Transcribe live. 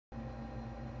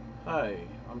Hi,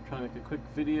 I'm trying to make a quick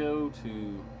video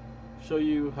to show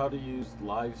you how to use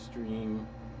live stream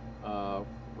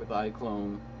with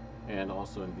iClone and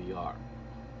also in VR.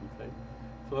 Okay,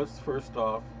 so let's first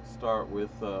off start with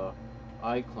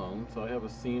iClone. So I have a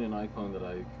scene in iClone that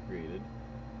I created.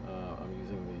 I'm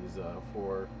using these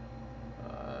four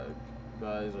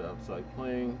guys are outside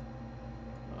playing,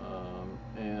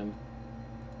 and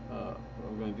what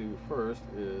I'm going to do first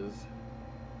is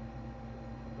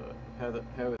have it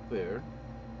there.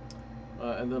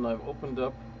 And then I've opened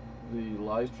up the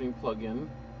live stream plugin.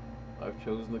 I've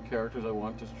chosen the characters I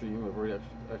want to stream. I've already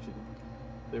actually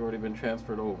they've already been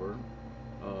transferred over.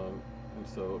 And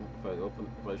so if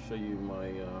I show you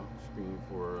my screen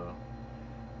for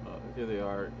here they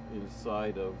are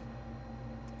inside of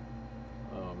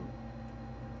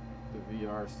the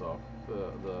VR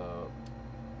the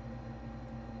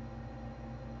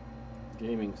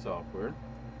gaming software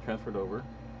transferred over.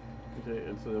 Okay,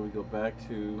 and so then we go back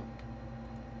to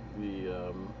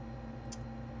the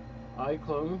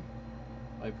iClone.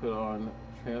 I put on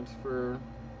transfer.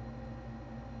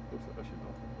 Oops, actually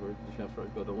no. Where did the transfer? I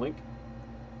go to link.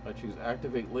 I choose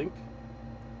activate link,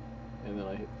 and then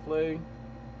I hit play,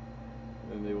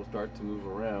 and they will start to move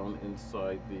around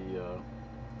inside the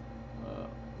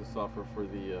software for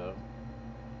the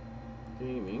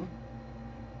gaming.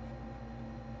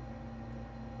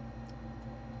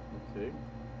 Okay,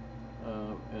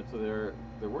 and so they're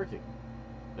working.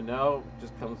 And now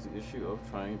just comes the issue of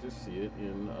trying to see it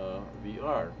in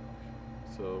VR.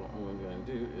 So what I'm going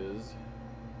to do is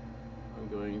I'm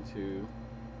going to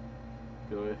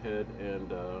go ahead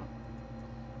and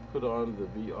put on the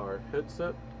VR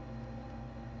headset.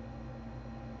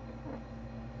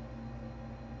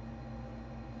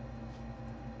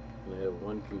 And I have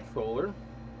one controller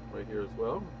right here as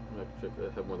well. I have to check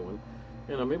that I have more than one.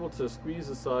 And I'm able to squeeze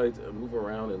the sides and move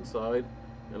around inside,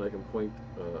 and I can point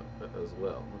as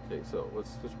well. Okay, so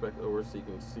let's switch back over so you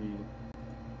can see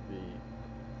the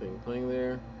thing playing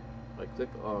there. I click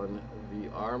on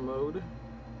VR mode,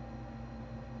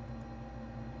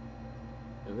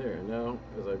 and there. And now,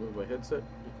 as I move my headset,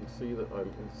 you can see that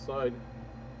I'm inside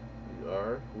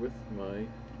VR with my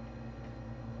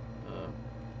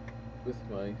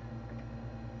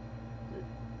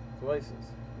devices.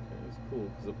 And it's cool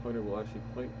because the pointer will actually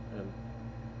point and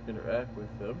interact with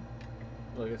them.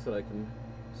 Like I said, I can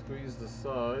squeeze the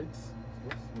sides.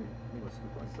 Oops, let me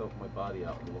scoop my body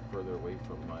out a little further away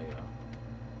from my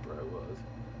where I was.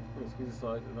 I'm gonna squeeze the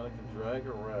sides, and then I can drag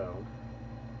around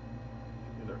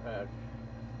to interact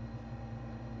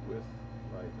with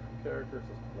my different characters.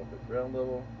 Let's come up at ground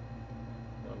level.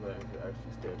 Now I'm going to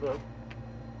actually stand up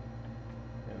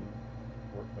and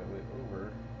work my way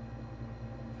over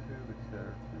to the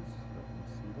characters. I can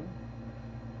see them.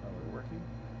 How they're working.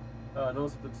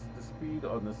 Notice that the speed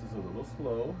on this is a little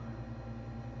slow.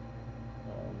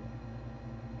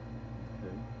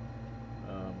 Okay.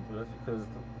 But that's because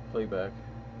the playback.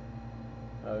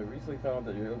 I recently found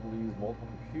that you're able to use multiple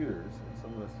computers, and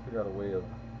someone has figured out a way of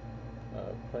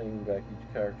playing back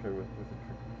each character with a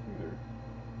computer.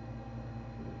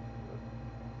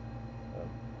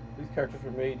 These characters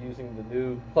were made using the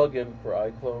new plugin for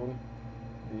iClone.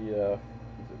 The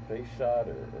is it Face Shot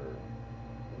or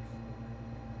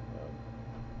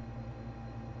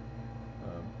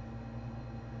um,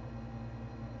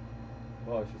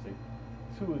 well, I should say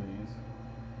two of these.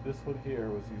 This one here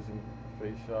was using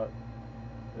Face Shot,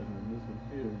 and then this one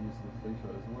here using the Face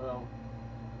Shot as well.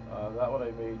 That one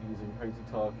I made using Crazy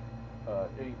Talk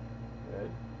 8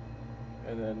 Red,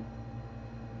 and then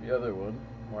the other one,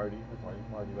 Marty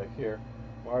back here.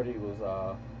 Marty was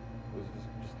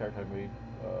just character I made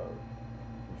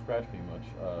from scratch pretty much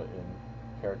in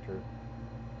character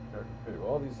creator.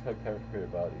 All these had character creator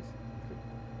bodies. It's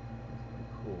pretty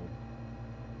cool.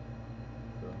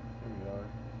 So here we are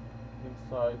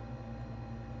inside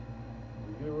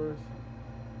the viewers.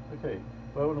 Okay,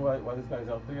 but I don't know why this guy's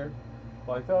out there.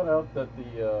 Well, I found out that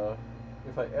the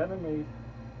if I animate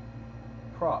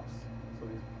props, so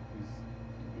these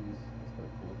it's kind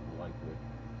of cool looking light there.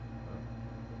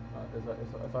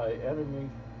 If I animate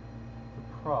the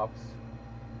props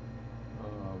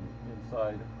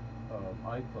inside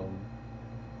iClone,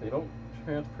 they don't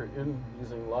transfer in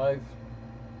using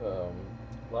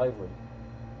Lively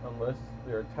unless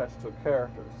they're attached to a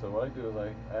character. So what I do is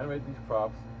I animate these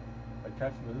props, I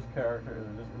attach them to this character, and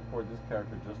then just import this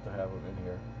character just to have them in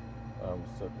here,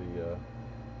 so that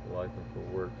the likeness will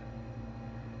work.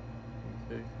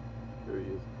 Okay, there he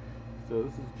is. So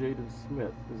this is Jaden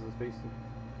Smith. This is basically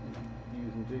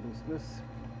using Jaden Smith's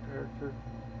character.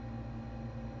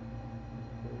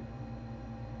 Okay.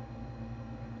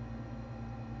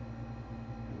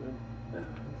 And then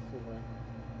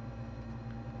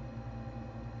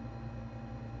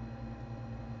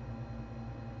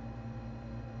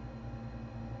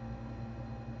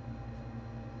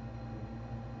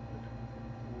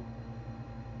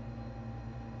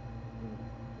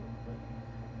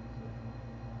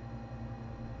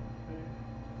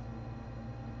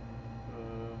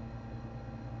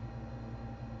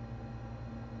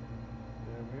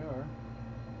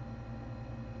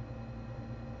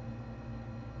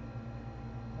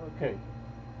Okay,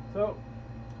 so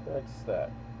that's that.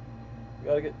 We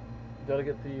gotta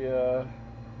get the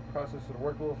processor to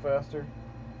work a little faster.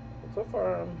 But so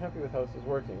far, I'm happy with how this is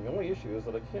working. The only issue is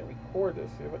that I can't record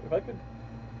this. If I could,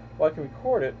 well, I can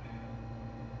record it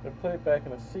and play it back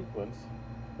in a sequence.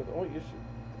 But the only issue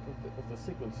with the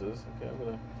sequences, okay, I'm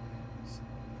gonna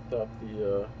stop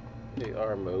the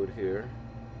AR mode here.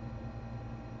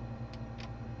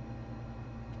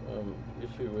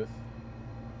 Issue with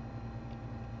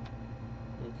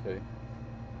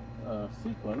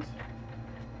sequence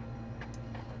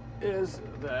is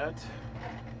that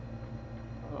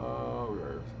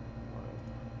where's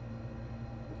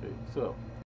okay, so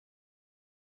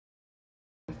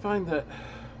I find that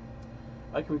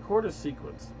I can record a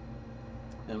sequence,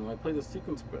 and when I play the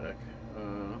sequence back,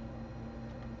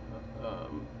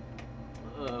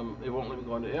 it won't let me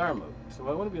go into AR mode. So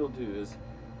what I want to be able to do is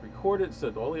record it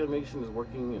so that all the animation is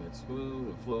working and it's smooth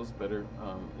and flows better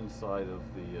inside of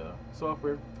the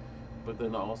software, but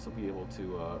then I'll also be able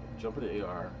to jump into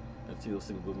AR and see those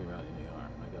things moving around in AR.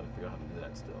 I got to figure out how to do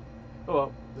that still. Oh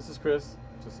well, this is Chris,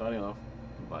 just signing off.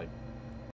 Bye.